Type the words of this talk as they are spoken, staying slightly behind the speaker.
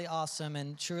Awesome,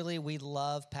 and truly we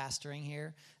love pastoring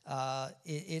here.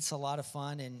 It's a lot of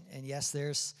fun, and yes,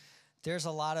 there's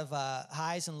a lot of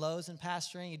highs and lows in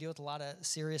pastoring. You deal with a lot of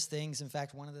serious things. In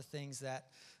fact, one of the things that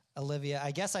Olivia,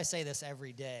 I guess I say this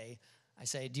every day. I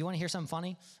say, do you want to hear something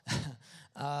funny?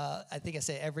 I think I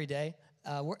say it every day.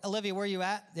 Olivia, where are you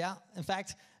at? Yeah. In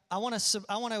fact, I want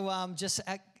to just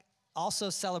also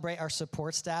celebrate our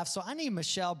support staff. So I need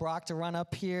Michelle Brock to run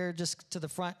up here just to the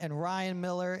front, and Ryan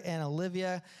Miller and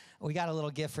Olivia. We got a little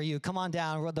gift for you. Come on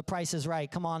down. The price is right.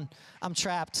 Come on. I'm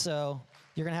trapped, so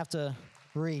you're going to have to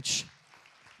reach.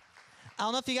 I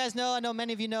don't know if you guys know. I know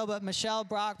many of you know, but Michelle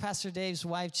Brock, Pastor Dave's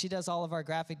wife, she does all of our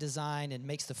graphic design and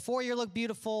makes the foyer look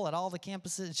beautiful at all the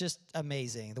campuses. It's just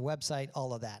amazing. The website,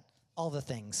 all of that. All the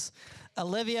things.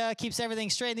 Olivia keeps everything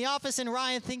straight in the office, and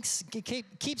Ryan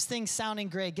keeps things sounding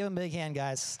great. Give them a big hand,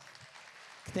 guys.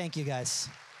 Thank you, guys.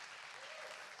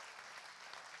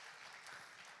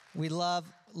 We love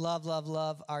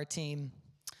our team.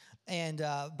 And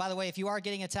by the way, if you are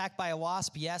getting attacked by a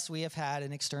wasp, yes, we have had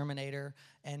an exterminator,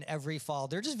 and every fall,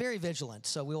 they're just very vigilant.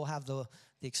 So we will have the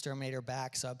exterminator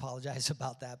back, so I apologize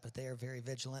about that, but they are very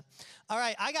vigilant. All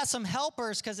right, I got some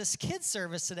helpers because it's kids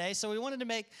service today, so we wanted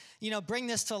to bring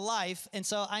this to life, and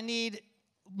so I need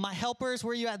my helpers.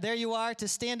 Where you at? There you are, to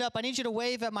stand up. I need you to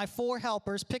wave at my 4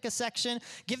 helpers. Pick a section.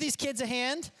 Give these kids a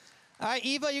hand. All right,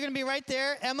 Eva, you're going to be right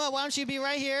there. Emma, why don't you be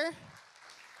right here?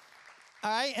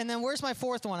 All right, and then where's my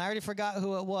 4th one? I already forgot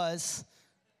who it was.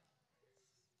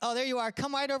 Oh, there you are.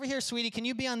 Come right over here, sweetie. Can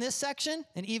you be on this section?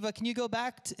 And Eva, can you go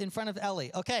back in front of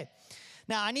Ellie? Okay.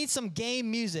 Now, I need some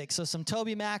game music, so some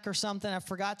Toby Mac or something. I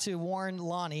forgot to warn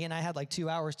Lonnie, and I had like 2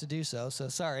 hours to do so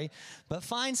sorry. But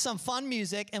find some fun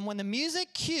music, and when the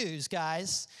music cues,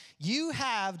 guys, you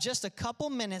have just a couple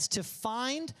minutes to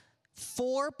find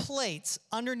 4 plates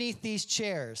underneath these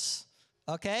chairs.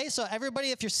 Okay? So everybody,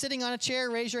 if you're sitting on a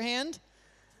chair, raise your hand.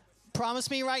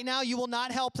 Promise me right now you will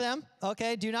not help them.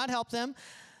 Okay? Do not help them.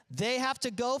 They have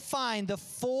to go find the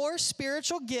 4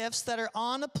 spiritual gifts that are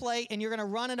on a plate, and you're going to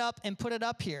run it up and put it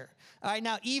up here. All right,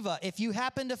 now, Eva, if you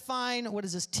happen to find, what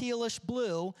is this, tealish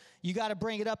blue, you got to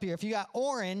bring it up here. If you got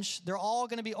orange, they're all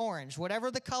going to be orange.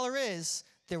 Whatever the color is,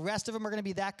 the rest of them are going to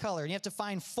be that color. And you have to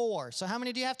find 4. So how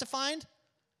many do you have to find?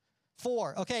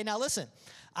 4. Okay, now listen.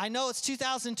 I know it's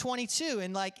 2022,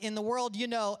 and like in the world,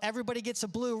 everybody gets a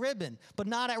blue ribbon, but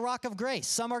not at Rock of Grace.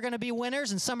 Some are going to be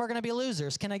winners, and some are going to be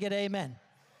losers. Can I get an amen?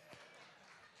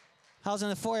 I was in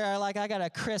the foyer, I got a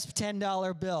crisp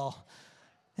 $10 bill.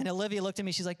 And Olivia looked at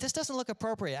me, she's like, this doesn't look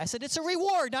appropriate. I said, it's a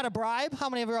reward, not a bribe. How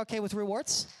many of you are okay with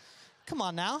rewards? Come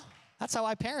on now. That's how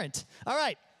I parent. All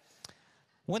right.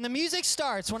 When the music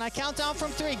starts, when I count down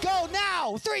from 3, go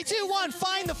now. 3, 2, 1,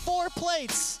 find the 4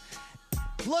 plates.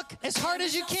 Look as hard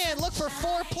as you can. Look for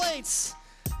 4 plates.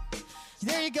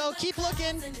 There you go. Keep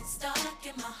looking.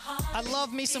 I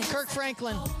love me some Kirk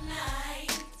Franklin.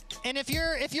 And if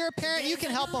you're a parent, you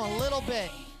can help them a little bit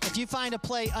if you find a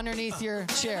plate underneath your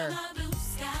chair.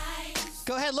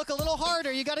 Go ahead, look a little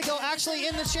harder. You got to go actually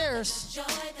in the chairs.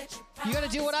 You got to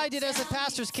do what I did as a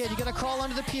pastor's kid. You got to crawl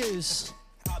under the pews.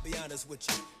 I'll be honest with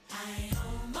you.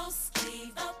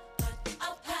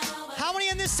 How many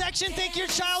in this section think your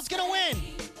child's going to win?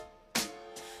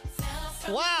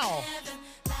 Wow.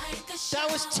 That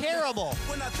was terrible.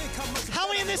 How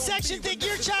many in this section think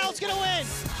your child's going to win?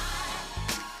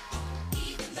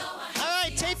 All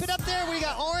right, tape it up there. We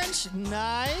got orange.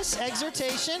 Nice.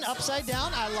 Exhortation. Upside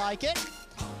down. I like it.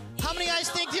 How many guys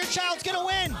think your child's going to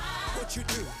win? What you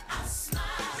do?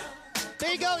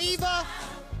 There you go, Eva.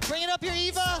 Bring it up here,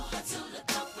 Eva.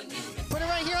 Put it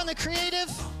right here on the creative.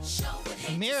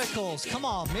 Miracles. Come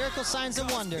on. Miracle signs and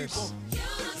wonders.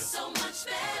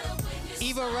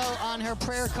 Eva wrote on her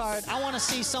prayer card, I want to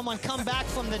see someone come back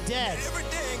from the dead.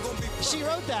 She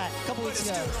wrote that a couple weeks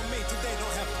ago.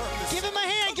 Give him a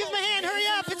hand. Give him a hand. Hurry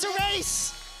up. It's a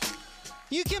race.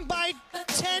 You can buy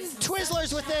 10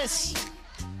 Twizzlers with this.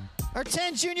 Or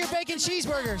 10 Junior Bacon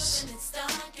Cheeseburgers.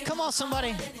 Come on,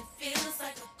 somebody.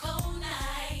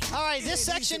 All right, this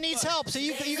section needs help. So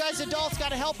you guys adults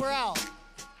got to help her out.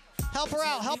 Help her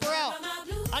out. Help her out.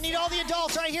 I need all the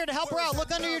adults right here to help her out.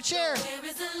 Look under your chair.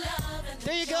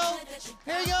 There you go.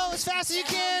 There you go. As fast as you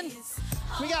can.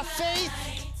 We got faith.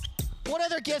 What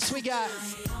other gifts we got?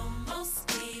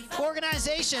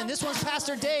 Organization. This one's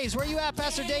Pastor Dave's. Where you at,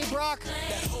 Pastor Dave Brock?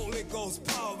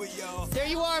 There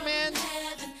you are, man.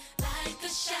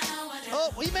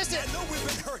 Oh, we missed it.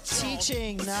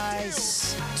 Teaching.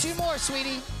 Nice. 2 more,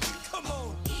 sweetie.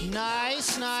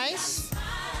 Nice, nice.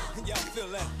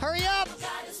 Hurry up.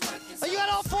 Oh, you got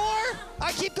all 4? All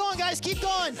right, keep going, guys. Keep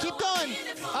going. Keep going.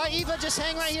 All right, Eva, just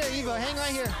hang right here. Eva, hang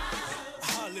right here.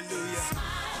 Hallelujah.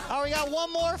 right, we got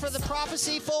one more for the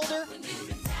prophecy folder.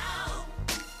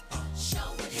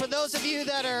 For those of you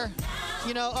that are,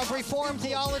 of Reformed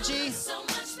theology,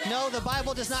 no, the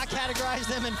Bible does not categorize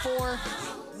them in 4,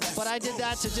 but I did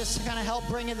that to just kind of help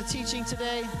bring in the teaching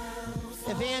today.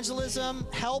 Evangelism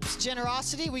helps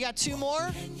generosity. We got 2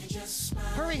 more.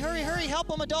 Hurry, hurry, hurry. Help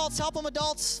them, adults. Help them,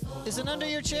 adults. Is it under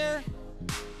your chair?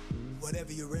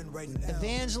 Whatever you're in right now.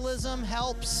 Evangelism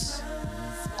helps.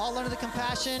 All under the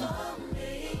compassion.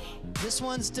 This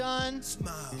one's done.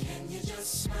 Smile.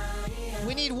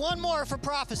 We need one more for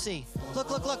prophecy. Look,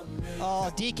 look, look.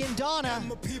 Oh, Deacon Donna.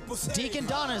 Deacon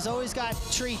Donna's always got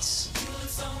treats.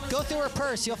 Go through her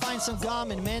purse. You'll find some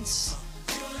gum and mints.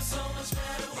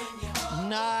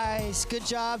 Nice. Good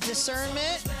job.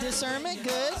 Discernment. Discernment.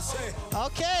 Good.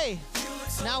 Okay.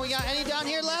 Now we got any down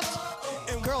here left?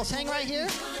 Girls, hang right here.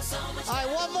 All right,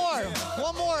 one more.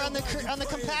 One more on the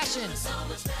compassion.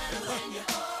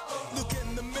 Look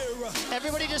in the mirror.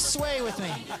 Everybody just sway with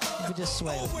me. You just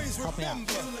sway. Help me out.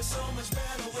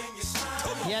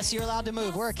 Yes, you're allowed to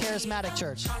move. We're a charismatic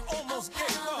church. Almost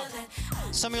gave up.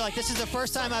 Some of you are like, this is the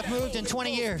first time I've moved in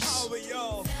 20 years.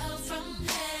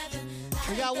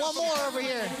 We got one more over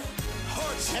here.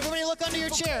 Everybody look under your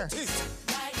chair. Tears,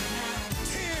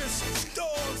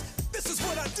 storms. This is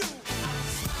what I do.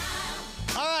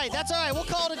 All right, that's all right. We'll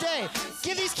call it a day.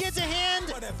 Give these kids a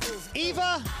hand.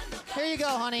 Eva, here you go,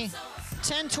 honey.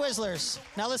 10 Twizzlers.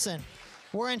 Now listen,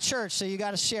 we're in church, so you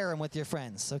got to share them with your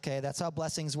friends. Okay, that's how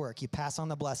blessings work. You pass on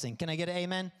the blessing. Can I get an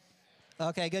amen?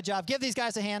 Okay, good job. Give these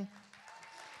guys a hand.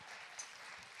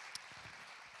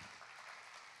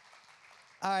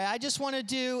 All right, I just want to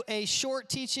do a short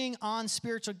teaching on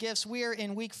spiritual gifts. We are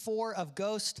in week 4 of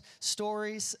Ghost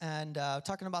Stories and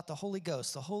talking about the Holy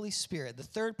Ghost, the Holy Spirit, the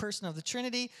third person of the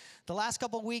Trinity. The last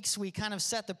couple of weeks, we kind of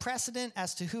set the precedent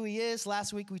as to who he is.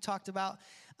 Last week, we talked about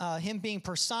him being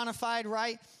personified,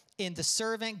 right, in the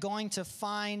servant going to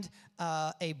find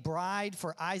a bride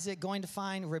for Isaac, going to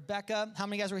find Rebecca. How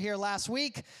many guys were here last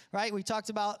week, right? We talked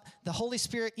about the Holy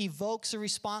Spirit evokes a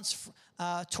response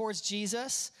towards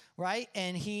Jesus, right?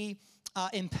 And he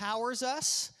empowers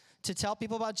us to tell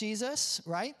people about Jesus,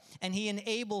 right? And he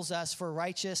enables us for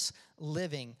righteous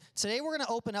living. Today we're going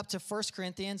to open up to 1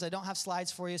 Corinthians. I don't have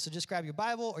slides for you, so just grab your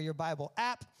Bible or your Bible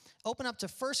app. Open up to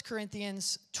 1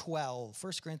 Corinthians 12.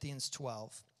 1 Corinthians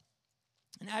 12.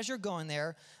 And as you're going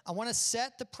there, I want to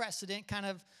set the precedent, kind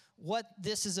of what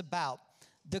this is about.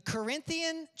 The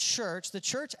Corinthian church, the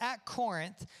church at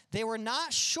Corinth, they were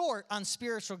not short on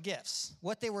spiritual gifts.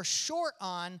 What they were short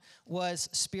on was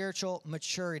spiritual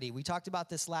maturity. We talked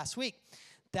about this last week,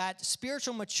 that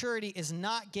spiritual maturity is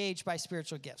not gauged by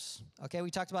spiritual gifts. Okay, we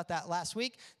talked about that last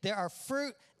week. There are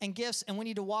fruit and gifts, and we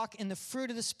need to walk in the fruit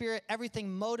of the Spirit, everything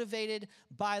motivated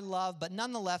by love. But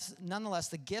nonetheless,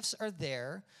 the gifts are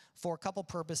there for a couple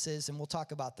purposes, and we'll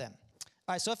talk about them.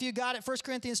 All right, so if you got it, 1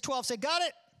 Corinthians 12, say, got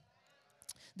it?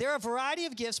 There are a variety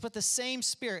of gifts, but the same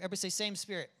Spirit. Everybody say, same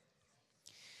Spirit.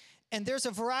 And there's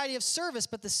a variety of service,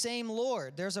 but the same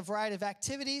Lord. There's a variety of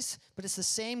activities, but it's the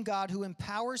same God who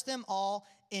empowers them all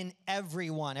in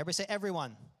everyone. Everybody say,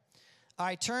 everyone. All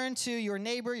right, turn to your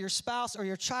neighbor, your spouse, or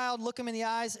your child, look them in the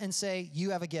eyes and say,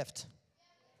 you have a gift.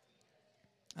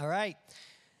 All right.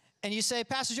 And you say,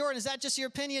 Pastor Jordan, is that just your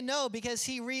opinion? No, because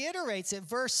he reiterates it.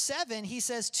 Verse 7, he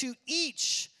says, to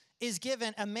each is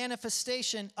given a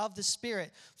manifestation of the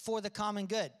Spirit for the common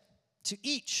good. To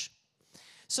each.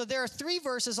 So there are 3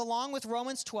 verses along with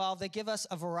Romans 12 that give us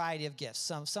a variety of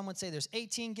gifts. Some would say there's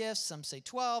 18 gifts, some say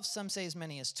 12, some say as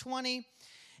many as 20.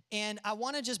 And I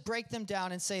want to just break them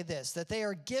down and say this, that they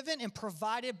are given and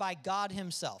provided by God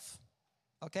himself.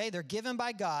 Okay, they're given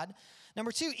by God.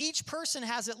 Number 2, each person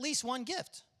has at least one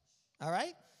gift. All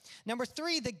right? Number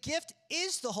 3, the gift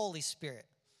is the Holy Spirit.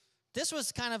 This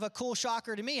was kind of a cool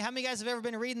shocker to me. How many of you guys have ever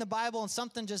been reading the Bible and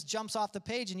something just jumps off the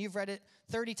page and you've read it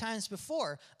 30 times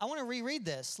before? I want to reread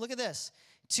this. Look at this.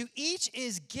 To each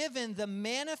is given the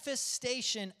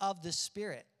manifestation of the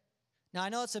Spirit. Now, I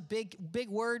know it's a big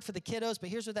word for the kiddos, but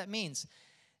here's what that means.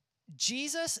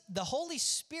 Jesus, the Holy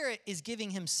Spirit, is giving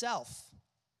himself.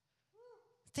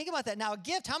 Think about that. Now, a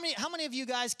gift, how many of you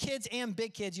guys, kids and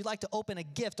big kids, you like to open a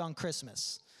gift on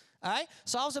Christmas? All right?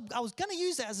 So I was going to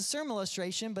use that as a sermon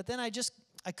illustration, but then I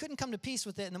couldn't come to peace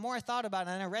with it. And the more I thought about it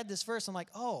and I read this verse, I'm like,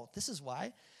 oh, this is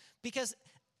why. Because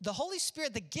the Holy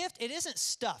Spirit, the gift, it isn't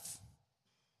stuff.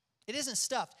 It isn't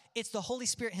stuff. It's the Holy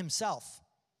Spirit himself.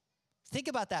 Think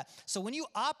about that. So when you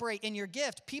operate in your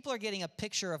gift, people are getting a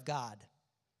picture of God.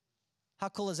 How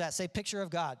cool is that? Say, picture of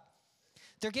God.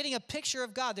 They're getting a picture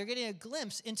of God. They're getting a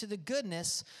glimpse into the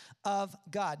goodness of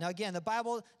God. Now, again, the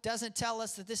Bible doesn't tell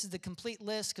us that this is the complete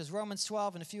list because Romans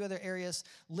 12 and a few other areas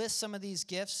list some of these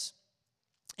gifts.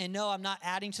 And no, I'm not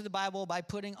adding to the Bible by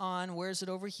putting on, where is it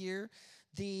over here?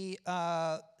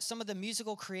 Some of the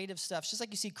musical creative stuff, just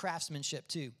like you see craftsmanship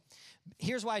too.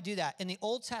 Here's why I do that. In the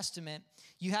Old Testament,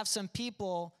 you have some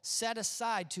people set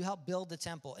aside to help build the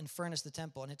temple and furnish the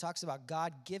temple. And it talks about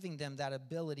God giving them that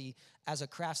ability as a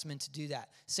craftsman to do that.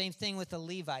 Same thing with the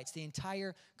Levites. The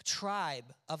entire tribe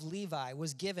of Levi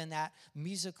was given that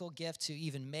musical gift to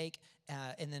even make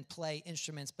and then play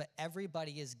instruments. But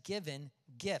everybody is given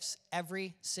gifts,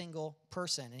 every single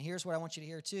person. And here's what I want you to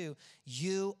hear too.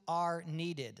 You are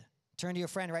needed. Turn to your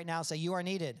friend right now and say, you are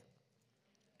needed.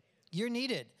 You're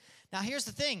needed. Now, here's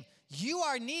the thing. You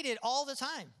are needed all the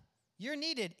time. You're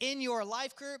needed in your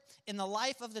life group, in the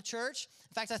life of the church.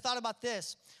 In fact, I thought about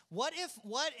this. What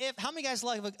if, how many guys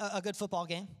love a good football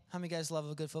game? How many guys love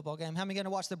a good football game? How many going to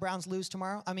watch the Browns play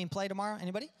tomorrow?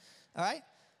 Anybody? All right.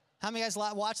 How many guys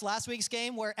watched last week's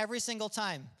game where every single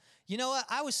time? You know what?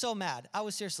 I was so mad.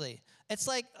 It's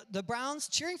like the Browns,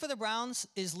 cheering for the Browns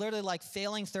is literally like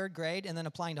failing third grade and then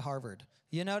applying to Harvard.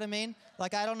 You know what I mean?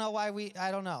 Like, I don't know. Why do we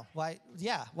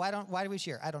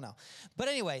cheer? I don't know. But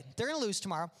anyway, they're going to lose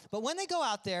tomorrow. But when they go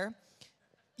out there,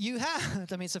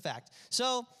 it's a fact.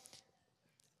 So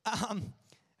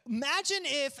imagine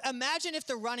if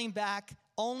the running back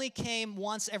only came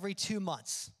once every 2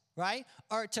 months, right?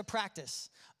 Or to practice,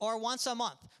 or once a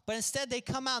month. But instead they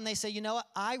come out and they say, you know what?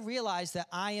 I realize that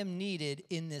I am needed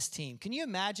in this team. Can you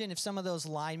imagine if some of those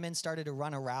linemen started to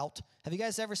run a route? Have you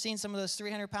guys ever seen some of those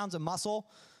 300 pounds of muscle,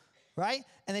 right?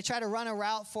 And they try to run a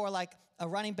route for like a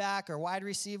running back or wide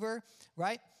receiver,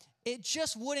 right? It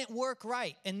just wouldn't work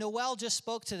right. And Noel just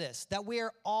spoke to this, that we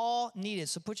are all needed.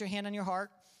 So put your hand on your heart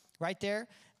right there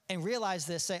and realize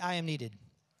this. Say, I am needed.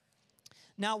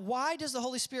 Now, why does the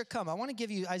Holy Spirit come? I want to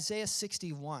give you Isaiah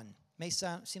 61. May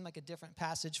seem like a different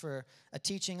passage for a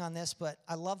teaching on this, but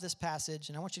I love this passage,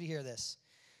 and I want you to hear this.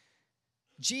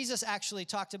 Jesus actually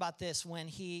talked about this when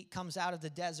he comes out of the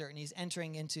desert and he's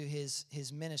entering into his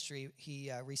ministry.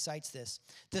 He recites this.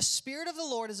 The Spirit of the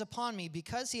Lord is upon me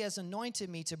because he has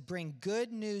anointed me to bring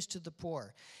good news to the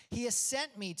poor. He has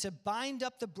sent me to bind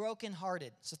up the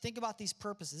brokenhearted. So think about these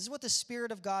purposes. This is what the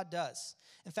Spirit of God does.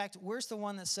 In fact, where's the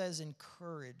one that says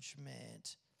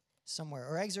encouragement? Somewhere,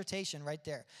 or exhortation right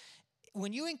there.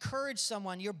 When you encourage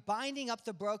someone, you're binding up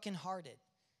the brokenhearted.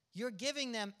 You're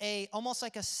giving them almost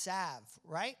like a salve,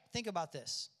 right? Think about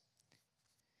this.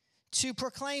 To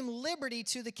proclaim liberty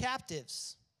to the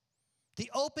captives, the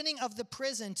opening of the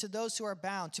prison to those who are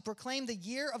bound, to proclaim the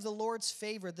year of the Lord's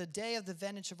favor, the day of the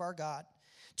vengeance of our God,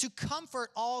 to comfort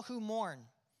all who mourn,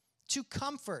 to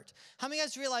comfort. How many of you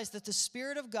guys realize that the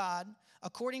Spirit of God,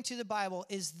 according to the Bible,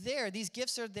 is there? These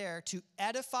gifts are there to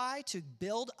edify, to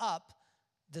build up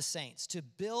the saints, to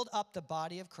build up the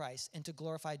body of Christ and to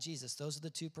glorify Jesus. Those are the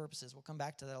two purposes. We'll come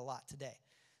back to that a lot today.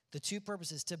 The two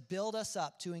purposes, to build us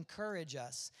up, to encourage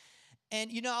us. And,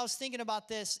 you know, I was thinking about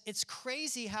this. It's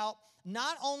crazy how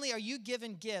not only are you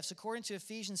given gifts, according to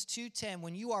Ephesians 2:10,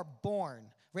 when you are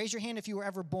born. Raise your hand if you were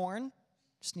ever born.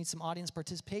 Just need some audience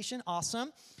participation.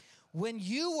 Awesome. When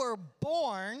you were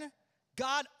born,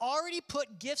 God already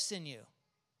put gifts in you.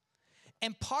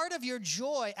 And part of your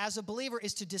joy as a believer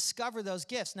is to discover those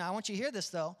gifts. Now, I want you to hear this,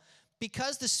 though.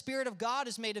 Because the Spirit of God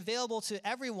is made available to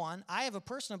everyone, I have a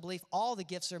personal belief all the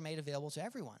gifts are made available to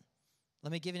everyone.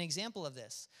 Let me give you an example of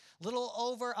this. A little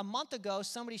over a month ago,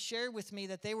 somebody shared with me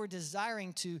that they were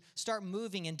desiring to start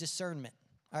moving in discernment.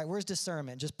 All right, where's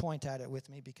discernment? Just point at it with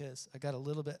me because I got a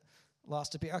little bit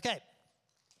lost up here. Okay.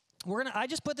 I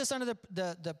just put this under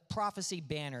the prophecy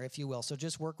banner, if you will. So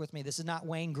just work with me. This is not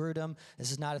Wayne Grudem.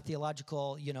 This is not a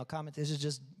theological, comment. This is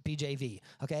just BJV.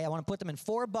 Okay, I want to put them in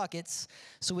 4 buckets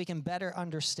so we can better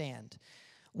understand.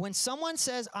 When someone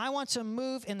says, I want to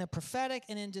move in the prophetic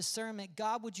and in discernment,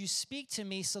 God, would you speak to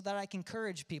me so that I can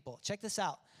encourage people? Check this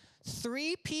out.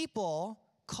 3 people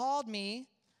called me,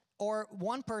 or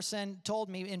one person told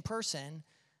me in person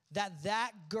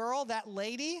that girl, that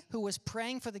lady who was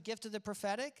praying for the gift of the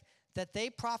prophetic, that they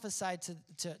prophesied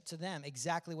to them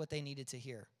exactly what they needed to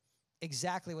hear.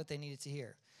 Exactly what they needed to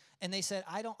hear. And they said,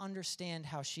 I don't understand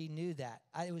how she knew that.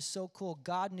 It was so cool.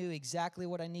 God knew exactly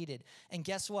what I needed. And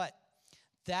guess what?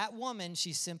 That woman,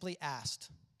 she simply asked.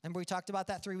 Remember we talked about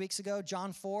that 3 weeks ago?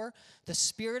 John 4, the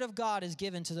Spirit of God is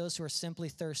given to those who are simply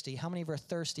thirsty. How many of you are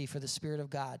thirsty for the Spirit of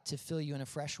God to fill you in a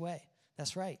fresh way?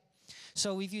 That's right.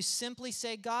 So if you simply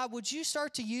say, God, would you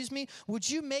start to use me? Would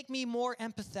you make me more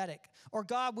empathetic? Or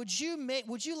God, would you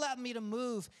let me to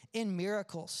move in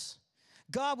miracles?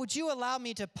 God, would you allow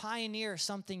me to pioneer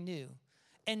something new?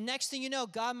 And next thing you know,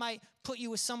 God might put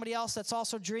you with somebody else that's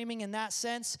also dreaming in that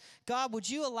sense. God, would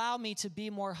you allow me to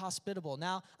be more hospitable?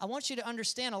 Now, I want you to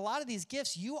understand a lot of these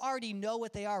gifts, you already know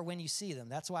what they are when you see them.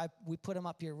 That's why we put them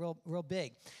up here real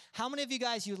big. How many of you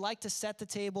guys, you'd like to set the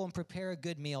table and prepare a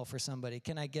good meal for somebody?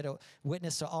 Can I get a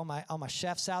witness to all my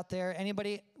chefs out there?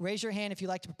 Anybody, raise your hand if you'd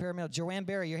like to prepare a meal. Joanne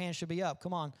Barry, your hand should be up.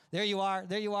 Come on. There you are.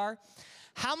 There you are.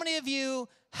 How many of you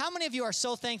are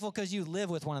so thankful because you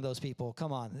live with one of those people?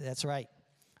 Come on. That's right.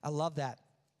 I love that.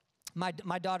 My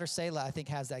daughter Selah, I think,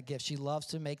 has that gift. She loves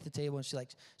to make the table, and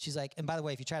she's like, and by the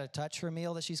way, if you try to touch her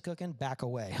meal that she's cooking, back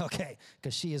away, okay?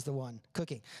 Because she is the one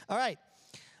cooking. All right.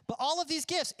 But all of these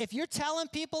gifts, if you're telling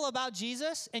people about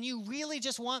Jesus and you really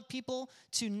just want people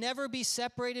to never be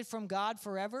separated from God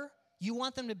forever, you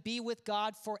want them to be with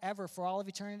God forever, for all of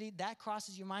eternity, that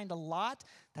crosses your mind a lot.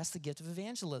 That's the gift of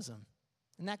evangelism.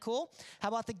 Isn't that cool? How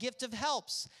about the gift of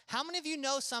helps? How many of you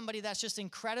know somebody that's just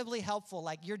incredibly helpful?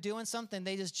 Like you're doing something,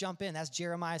 they just jump in. That's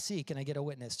Jeremiah C. Can I get a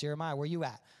witness? Jeremiah, where you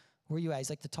at? Where you at?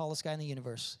 He's like the tallest guy in the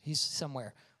universe. He's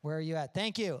somewhere. Where are you at?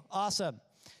 Thank you. Awesome.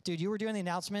 Dude, you were doing the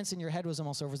announcements and your head was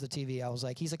almost over the TV. I was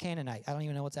like, he's a Canaanite. I don't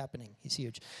even know what's happening. He's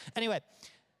huge. Anyway,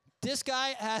 this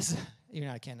guy has, you're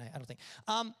not a Canaanite, I don't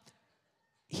think.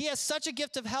 He has such a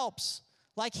gift of helps.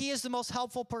 Like he is the most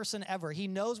helpful person ever. He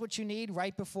knows what you need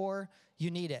right before you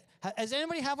need it. Has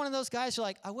anybody have one of those guys who are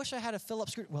like, I wish I had a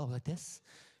Phillips screw? Well, like this.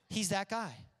 He's that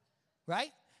guy,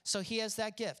 right? So he has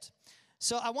that gift.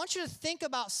 So I want you to think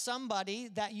about somebody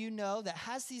that you know that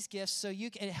has these gifts so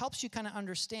it helps you kind of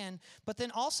understand, but then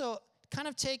also kind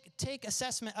of take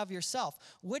assessment of yourself.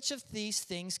 Which of these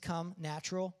things come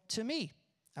natural to me?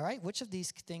 All right, which of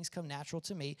these things come natural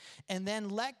to me? And then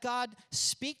let God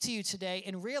speak to you today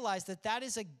and realize that that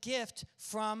is a gift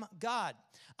from God.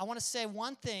 I want to say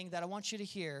one thing that I want you to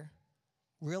hear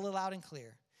real loud and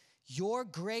clear. Your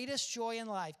greatest joy in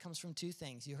life comes from two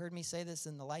things. You heard me say this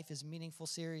in the Life is Meaningful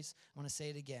series. I want to say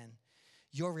it again.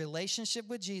 Your relationship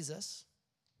with Jesus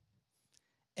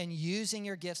and using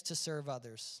your gifts to serve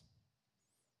others.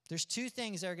 There's two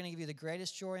things that are going to give you the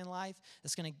greatest joy in life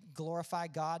that's going to glorify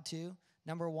God too.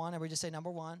 Number one, everybody just say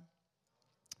number one,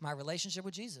 my relationship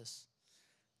with Jesus.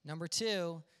 Number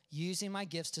two, using my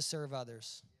gifts to serve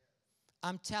others.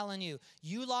 I'm telling you,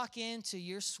 you lock into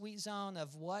your sweet zone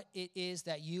of what it is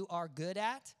that you are good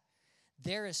at,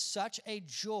 there is such a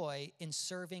joy in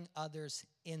serving others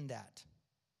in that.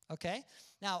 Okay?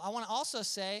 Now, I want to also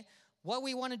say, what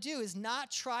we want to do is not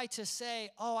try to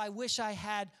say, oh, I wish I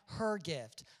had her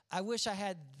gift. I wish I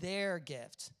had their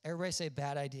gift. Everybody say,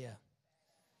 bad idea.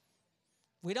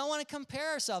 We don't want to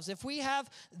compare ourselves. If we have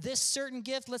this certain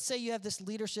gift, let's say you have this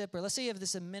leadership, or let's say you have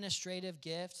this administrative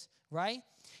gift, right?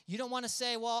 You don't want to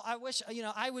say, well, I wish,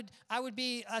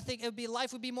 I think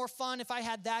life would be more fun if I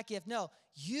had that gift. No,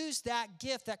 use that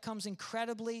gift that comes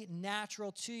incredibly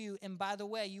natural to you. And by the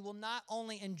way, you will not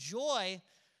only enjoy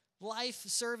life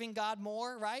serving God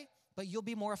more, right? But you'll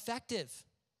be more effective.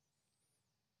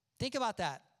 Think about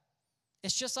that.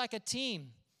 It's just like a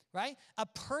team. Right? A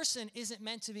person isn't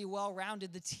meant to be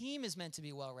well-rounded. The team is meant to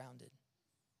be well-rounded.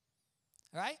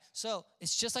 All right? So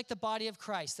it's just like the body of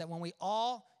Christ, that when we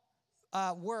all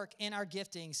work in our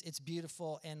giftings, it's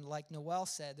beautiful. And like Noel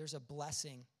said, there's a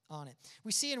blessing on it.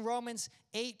 We see in Romans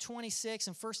 8:26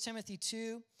 and 1 Timothy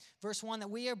 2, verse 1, that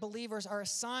we are believers are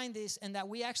assigned this and that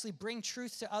we actually bring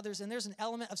truth to others. And there's an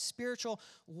element of spiritual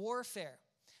warfare.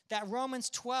 That Romans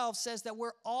 12 says that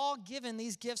we're all given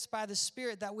these gifts by the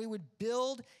Spirit, that we would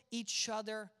build each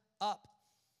other up.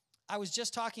 I was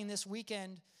just talking this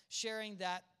weekend, sharing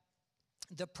that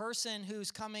the person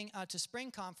who's coming to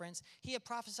Spring Conference, he had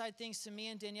prophesied things to me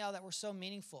and Danielle that were so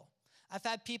meaningful. I've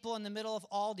had people in the middle of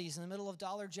Aldi's, in the middle of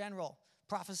Dollar General,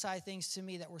 prophesy things to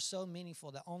me that were so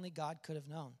meaningful that only God could have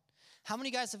known. How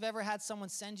many guys have ever had someone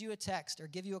send you a text or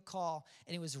give you a call,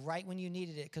 and it was right when you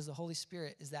needed it because the Holy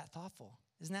Spirit is that thoughtful?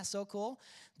 Isn't that so cool?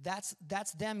 That's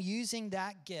them using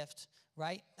that gift,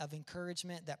 right, of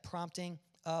encouragement, that prompting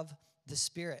of the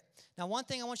Spirit. Now, one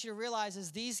thing I want you to realize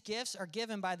is these gifts are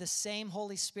given by the same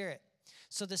Holy Spirit.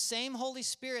 So the same Holy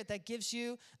Spirit that gives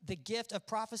you the gift of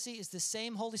prophecy is the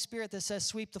same Holy Spirit that says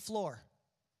sweep the floor.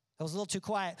 That was a little too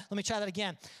quiet. Let me try that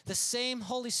again. The same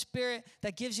Holy Spirit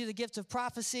that gives you the gift of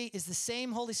prophecy is the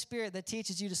same Holy Spirit that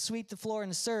teaches you to sweep the floor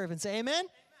and to serve. And say amen? Amen.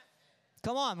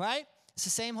 Come on, right? It's the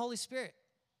same Holy Spirit.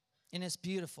 And it's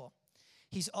beautiful.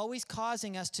 He's always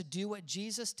causing us to do what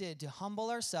Jesus did, to humble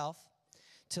ourselves,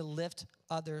 to lift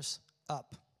others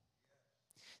up.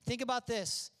 Think about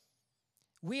this.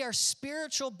 We are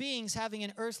spiritual beings having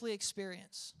an earthly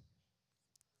experience.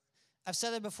 I've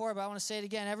said it before, but I want to say it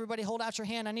again. Everybody hold out your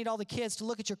hand. I need all the kids to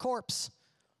look at your corpse.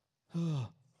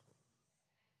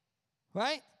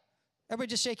 Right? Everybody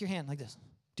just shake your hand like this.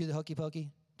 Do the hokey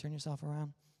pokey. Turn yourself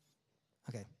around.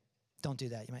 Okay. Don't do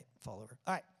that. You might fall over.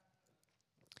 All right.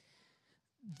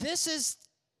 This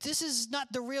is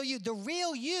not the real you. The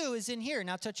real you is in here.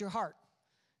 Now touch your heart.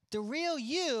 The real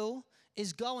you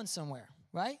is going somewhere,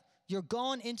 right? You're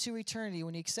going into eternity.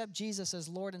 When you accept Jesus as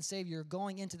Lord and Savior, you're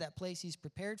going into that place he's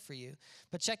prepared for you.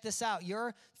 But check this out.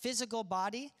 Your physical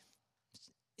body,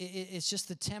 it's just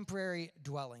the temporary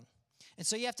dwelling. And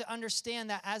so you have to understand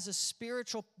that as a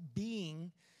spiritual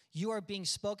being, you are being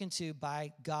spoken to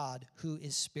by God, who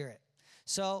is spirit.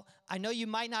 So I know you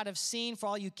might not have seen, for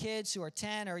all you kids who are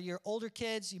 10 or your older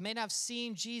kids, you may not have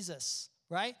seen Jesus,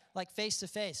 right? Like face to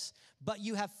face. But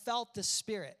you have felt the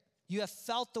Spirit. You have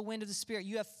felt the wind of the Spirit.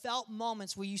 You have felt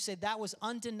moments where you said that was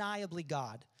undeniably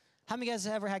God. How many of you guys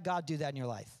have ever had God do that in your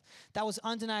life? That was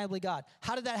undeniably God.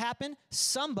 How did that happen?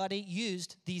 Somebody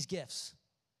used these gifts.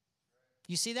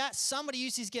 You see that? Somebody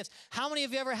used these gifts. How many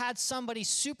of you ever had somebody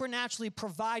supernaturally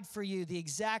provide for you the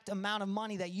exact amount of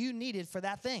money that you needed for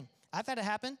that thing? I've had it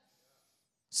happen.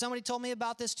 Somebody told me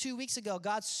about this 2 weeks ago.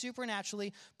 God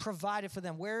supernaturally provided for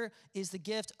them. Where is the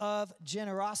gift of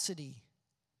generosity?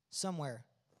 Somewhere.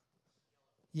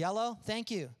 Yellow?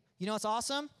 Thank you. You know what's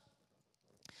awesome?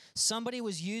 Somebody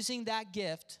was using that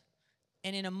gift,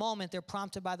 and in a moment, they're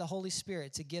prompted by the Holy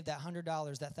Spirit to give that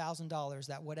 $100, that $1,000,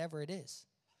 that whatever it is.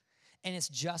 And it's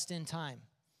just in time.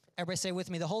 Everybody say with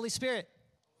me, the Holy Spirit.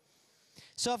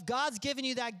 So if God's given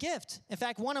you that gift, in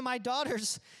fact, one of my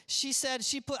daughters, she said,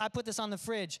 I put this on the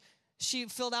fridge. She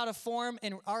filled out a form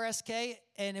in RSK,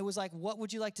 and it was like, what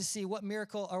would you like to see? What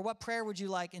miracle or what prayer would you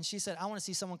like? And she said, I want to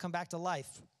see someone come back to life.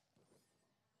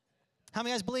 How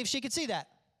many of you guys believe she could see that?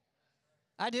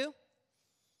 I do.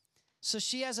 So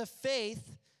she has a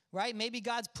faith, right? Maybe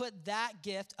God's put that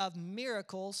gift of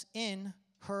miracles in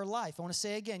her life. I want to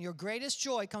say again, your greatest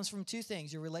joy comes from two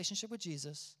things: your relationship with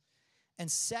Jesus, and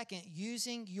second,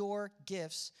 using your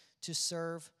gifts to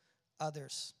serve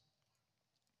others.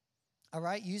 All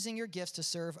right? Using your gifts to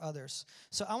serve others.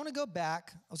 So I want to go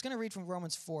back. I was going to read from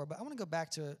Romans 4, but I want to go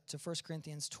back to 1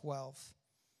 Corinthians 12.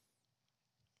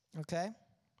 Okay?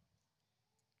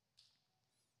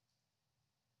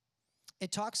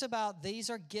 It talks about these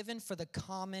are given for the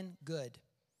common good.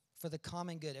 For the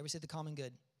common good. Everybody say the common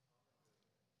good.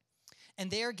 And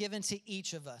they are given to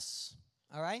each of us.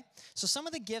 All right? So some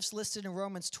of the gifts listed in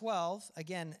Romans 12,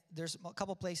 again, there's a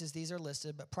couple places these are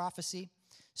listed, but prophecy,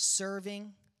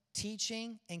 serving,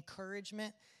 teaching,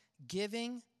 encouragement,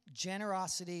 giving,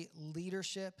 generosity,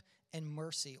 leadership, and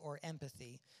mercy or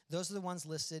empathy. Those are the ones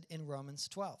listed in Romans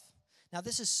 12. Now,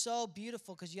 this is so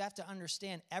beautiful because you have to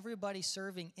understand everybody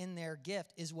serving in their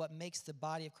gift is what makes the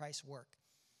body of Christ work.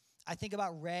 I think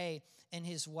about Ray and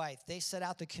his wife. They set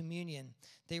out the communion.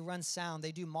 They run sound.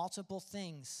 They do multiple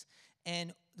things.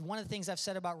 And one of the things I've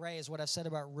said about Ray is what I've said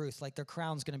about Ruth. Like, their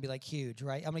crown's going to be, like, huge,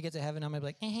 right? I'm going to get to heaven. I'm going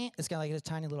to be like, It's got, like, a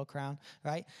tiny little crown,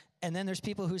 right? And then there's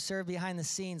people who serve behind the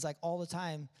scenes, like, all the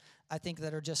time, I think,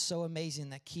 that are just so amazing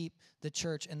that keep the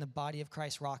church and the body of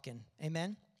Christ rocking.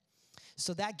 Amen?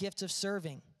 So that gift of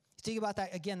serving. Think about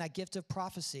that, again, that gift of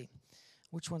prophecy.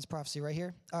 Which one's prophecy? Right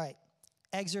here? All right.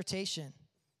 Exhortation.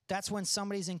 That's when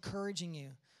somebody's encouraging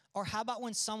you. Or how about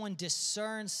when someone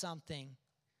discerns something?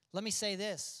 Let me say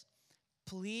this.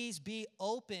 Please be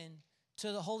open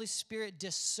to the Holy Spirit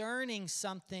discerning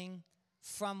something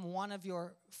from one of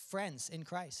your friends in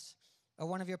Christ or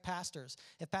one of your pastors.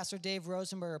 If Pastor Dave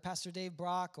Rosenberg or Pastor Dave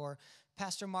Brock or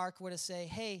Pastor Mark were to say,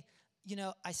 hey, you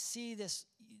know, I see this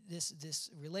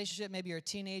relationship. Maybe you're a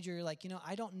teenager. You're like, you know,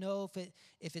 I don't know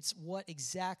if it's what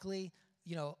exactly,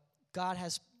 you know, God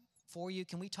has for you.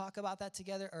 Can we talk about that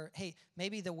together? Or, hey,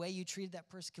 maybe the way you treated that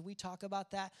person, can we talk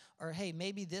about that? Or, hey,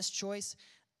 maybe this choice,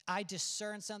 I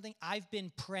discern something. I've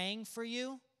been praying for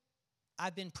you.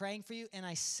 And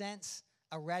I sense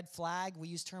a red flag. We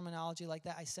use terminology like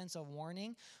that. I sense a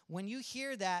warning. When you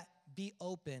hear that, be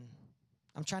open.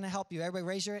 I'm trying to help you.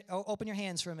 Everybody open your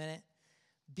hands for a minute.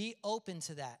 Be open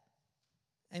to that.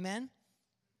 Amen?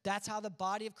 That's how the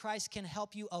body of Christ can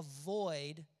help you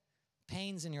avoid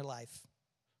pains in your life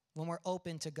when we're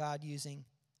open to God using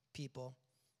people.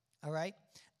 All right?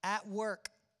 At work,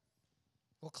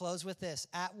 we'll close with this.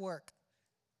 At work,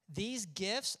 these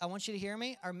gifts, I want you to hear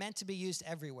me, are meant to be used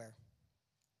everywhere.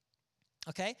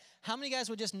 Okay? How many guys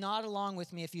would just nod along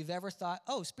with me if you've ever thought,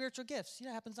 oh, spiritual gifts, you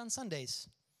know, happens on Sundays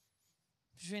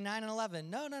between 9 and 11.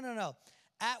 No.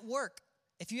 At work,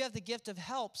 if you have the gift of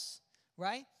helps,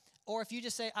 right? Or if you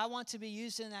just say, I want to be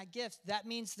used in that gift, that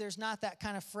means there's not that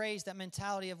kind of phrase, that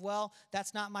mentality of, well,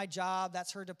 that's not my job,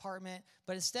 that's her department.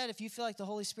 But instead, if you feel like the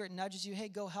Holy Spirit nudges you, hey,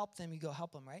 go help them, you go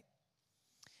help them, right?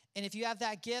 And if you have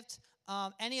that gift,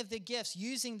 any of the gifts,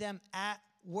 using them at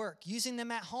work, using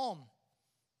them at home.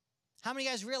 How many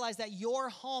of you guys realize that your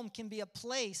home can be a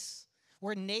place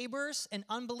where neighbors and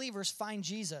unbelievers find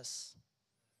Jesus?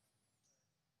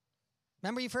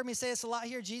 Remember, you've heard me say this a lot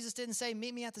here. Jesus didn't say,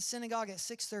 meet me at the synagogue at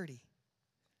 6:30.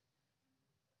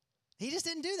 He just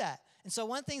didn't do that. And so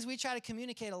one of the things we try to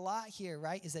communicate a lot here,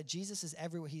 right, is that Jesus is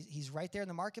everywhere. He's right there in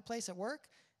the marketplace at work,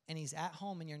 and he's at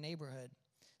home in your neighborhood.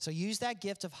 So use that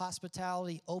gift of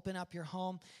hospitality, open up your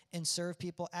home, and serve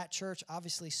people at church,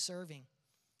 obviously serving.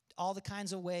 All the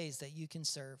kinds of ways that you can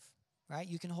serve, right?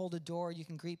 You can hold a door, you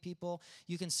can greet people,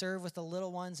 you can serve with the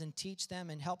little ones and teach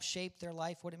them and help shape their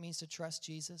life, what it means to trust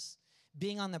Jesus.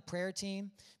 Being on the prayer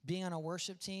team, being on a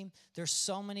worship team, there's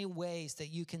so many ways that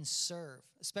you can serve,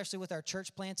 especially with our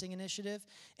church planting initiative.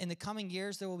 In the coming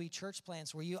years, there will be church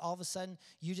plants where you all of a sudden,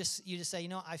 you just say,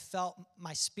 I felt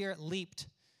my spirit leaped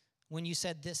when you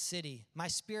said this city. My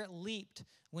spirit leaped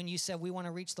when you said we want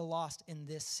to reach the lost in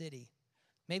this city.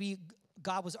 Maybe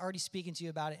God was already speaking to you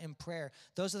about it in prayer.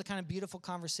 Those are the kind of beautiful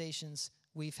conversations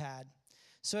we've had.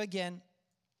 So again,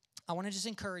 I want to just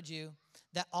encourage you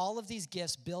that all of these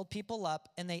gifts build people up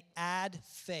and they add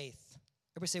faith.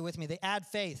 Everybody say with me, they add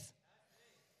faith.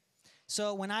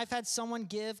 So when I've had someone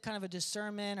give kind of a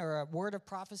discernment or a word of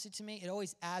prophecy to me, it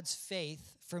always adds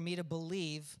faith for me to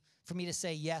believe, for me to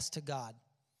say yes to God.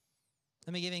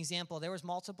 Let me give you an example. There was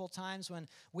multiple times when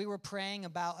we were praying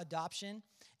about adoption,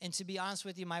 and to be honest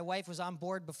with you, my wife was on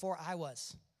board before I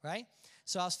was, right?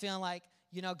 So I was feeling like,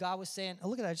 God was saying, oh,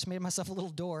 look at that, I just made myself a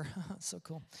little door. So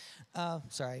cool.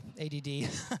 Sorry, ADD.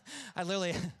 I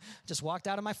literally just walked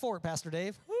out of my fort, Pastor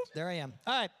Dave. Whoop, there I am.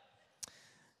 All right.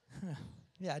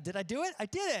 Yeah, did I do it? I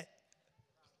did it.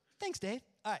 Thanks, Dave.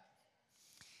 All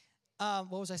right.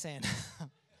 What was I saying?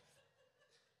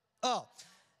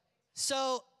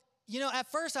 So, at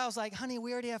first I was like, honey,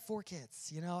 we already have 4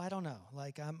 kids. I don't know.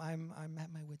 Like, I'm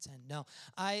at my wit's end. No,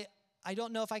 I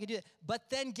don't know if I could do it. But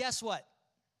then guess what?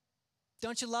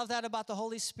 Don't you love that about the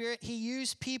Holy Spirit? He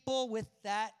used people with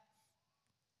that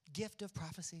gift of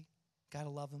prophecy. Gotta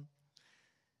love him.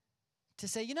 To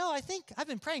say, I think I've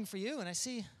been praying for you, and I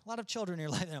see a lot of children in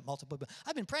your life, not multiple, but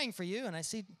I've been praying for you, and I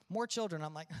see more children.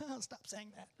 I'm like, stop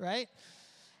saying that, right?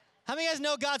 How many of you guys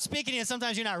know God's speaking to you, and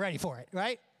sometimes you're not ready for it,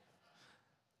 right?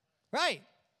 Right.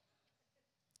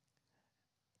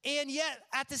 And yet,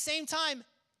 at the same time,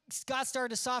 God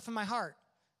started to soften my heart.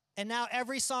 And now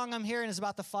every song I'm hearing is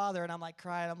about the Father, and I'm like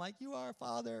crying. I'm like, you are a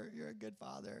father. You're a good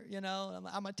father.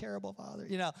 I'm a terrible father.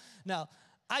 No.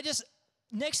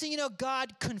 Next thing you know,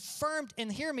 God confirmed,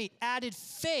 and hear me, added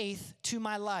faith to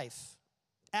my life.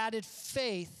 Added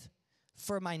faith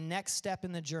for my next step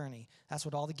in the journey. That's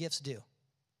what all the gifts do.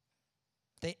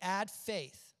 They add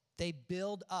faith. They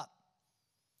build up.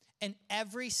 And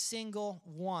every single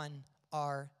one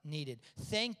are needed.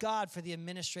 Thank God for the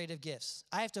administrative gifts.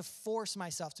 I have to force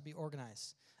myself to be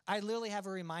organized. I literally have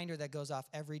a reminder that goes off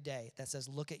every day that says,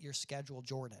 look at your schedule,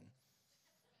 Jordan.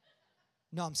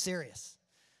 No, I'm serious.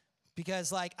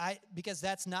 Because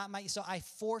that's not so I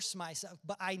force myself,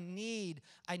 but I need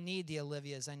the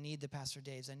Olivias, I need the Pastor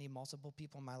Daves, I need multiple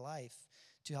people in my life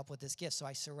to help with this gift. So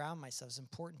I surround myself. It's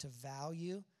important to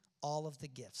value all of the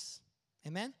gifts.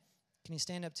 Amen? Can you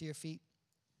stand up to your feet?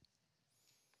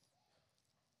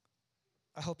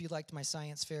 I hope you liked my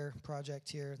science fair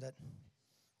project here that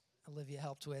Olivia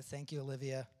helped with. Thank you,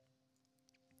 Olivia.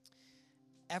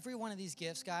 Every one of these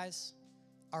gifts, guys,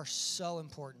 are so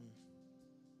important.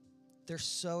 They're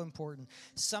so important.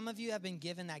 Some of you have been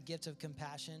given that gift of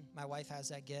compassion. My wife has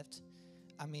that gift.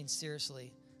 I mean,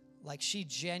 seriously, like she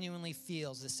genuinely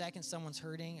feels the second someone's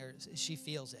hurting, or she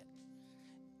feels it.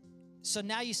 So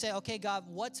now you say, okay, God,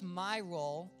 what's my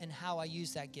role in how I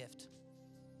use that gift?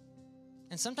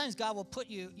 And sometimes God will put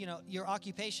you, your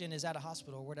occupation is at a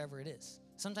hospital or whatever it is.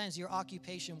 Sometimes your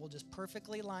occupation will just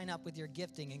perfectly line up with your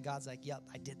gifting, and God's like, yep,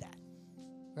 I did that,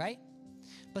 right?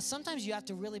 But sometimes you have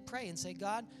to really pray and say,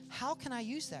 God, how can I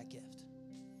use that gift?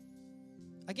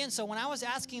 Again, so when I was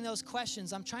asking those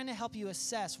questions, I'm trying to help you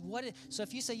assess so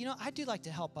if you say, I do like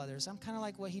to help others. I'm kind of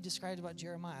like what he described about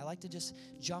Jeremiah. I like to just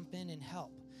jump in and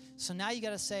help. So now you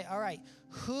got to say, all right,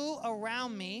 who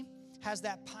around me has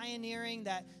that pioneering,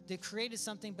 that they created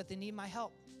something, but they need my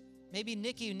help? Maybe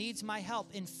Nikki needs my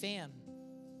help in FAM,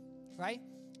 right?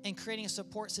 And creating a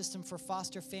support system for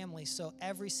foster families. So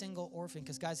every single orphan,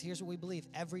 because guys, here's what we believe.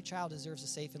 Every child deserves a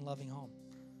safe and loving home.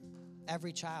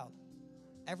 Every child.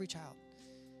 Every child.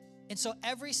 And so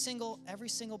every single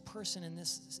person in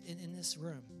this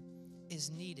room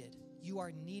is needed. You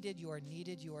are needed, you are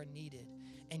needed, you are needed.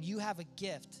 And you have a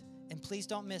gift. And please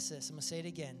don't miss this. I'm going to say it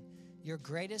again. Your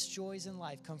greatest joys in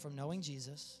life come from knowing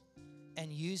Jesus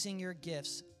and using your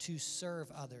gifts to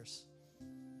serve others.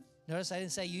 Notice I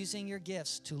didn't say using your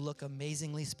gifts to look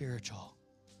amazingly spiritual.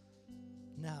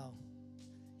 No,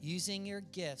 using your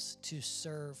gifts to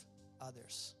serve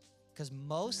others. Because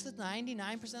most of the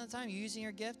 99% of the time, you're using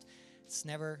your gift, it's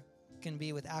never going to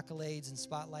be with accolades and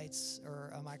spotlights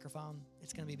or a microphone.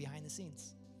 It's going to be behind the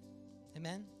scenes.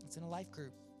 Amen? It's in a life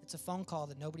group. It's a phone call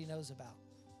that nobody knows about.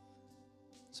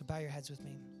 So bow your heads with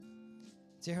me.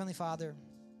 Dear Heavenly Father,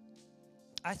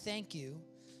 I thank you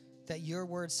that your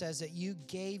word says that you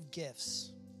gave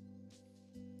gifts.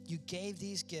 You gave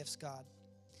these gifts, God.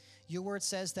 Your word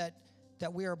says that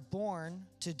we are born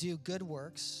to do good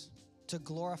works, to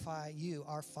glorify you,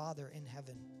 our Father in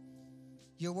heaven.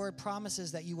 Your word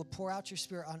promises that you will pour out your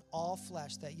Spirit on all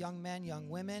flesh, that young men, young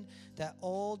women, that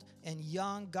old and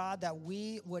young, God, that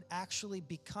we would actually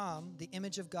become the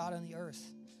image of God on the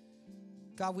earth.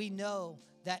 God, we know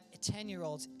that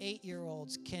 10-year-olds,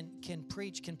 8-year-olds can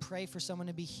preach, can pray for someone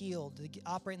to be healed, to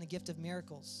operate in the gift of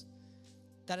miracles.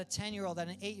 That a 10-year-old, that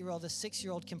an 8-year-old, a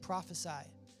 6-year-old can prophesy.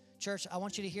 Church, I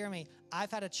want you to hear me.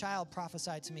 I've had a child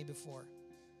prophesy to me before.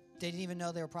 They didn't even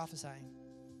know they were prophesying.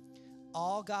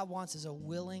 All God wants is a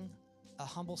willing, a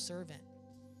humble servant.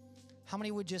 How many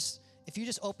would if you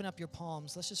just open up your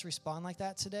palms, let's just respond like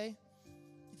that today.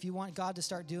 If you want God to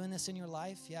start doing this in your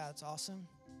life, yeah, it's awesome.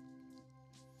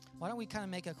 Why don't we kind of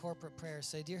make a corporate prayer?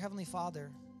 Say, Dear Heavenly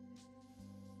Father,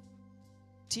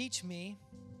 teach me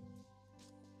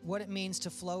what it means to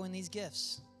flow in these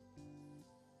gifts.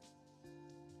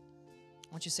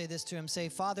 I want you to say this to him. Say,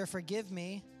 Father, forgive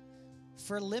me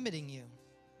for limiting you.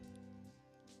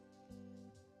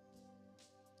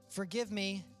 Forgive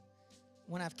me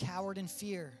when I've cowered in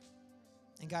fear.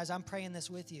 And guys, I'm praying this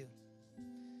with you.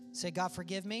 Say, God,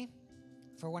 forgive me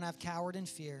for when I've cowered in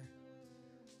fear.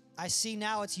 I see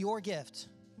now it's your gift.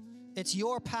 It's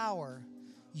your power,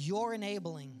 your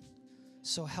enabling.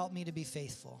 So help me to be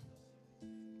faithful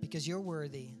because you're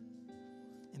worthy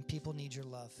and people need your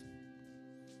love.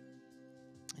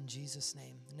 In Jesus'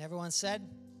 name. And everyone said,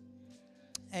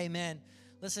 amen.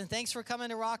 Listen, thanks for coming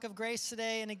to Rock of Grace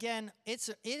today. And again, it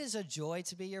is a joy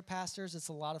to be your pastors. It's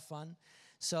a lot of fun.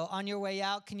 So on your way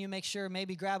out, can you make sure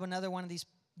maybe grab another one of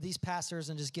these pastors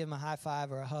and just give them a high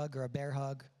five or a hug or a bear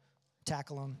hug,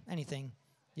 tackle them, anything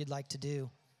you'd like to do.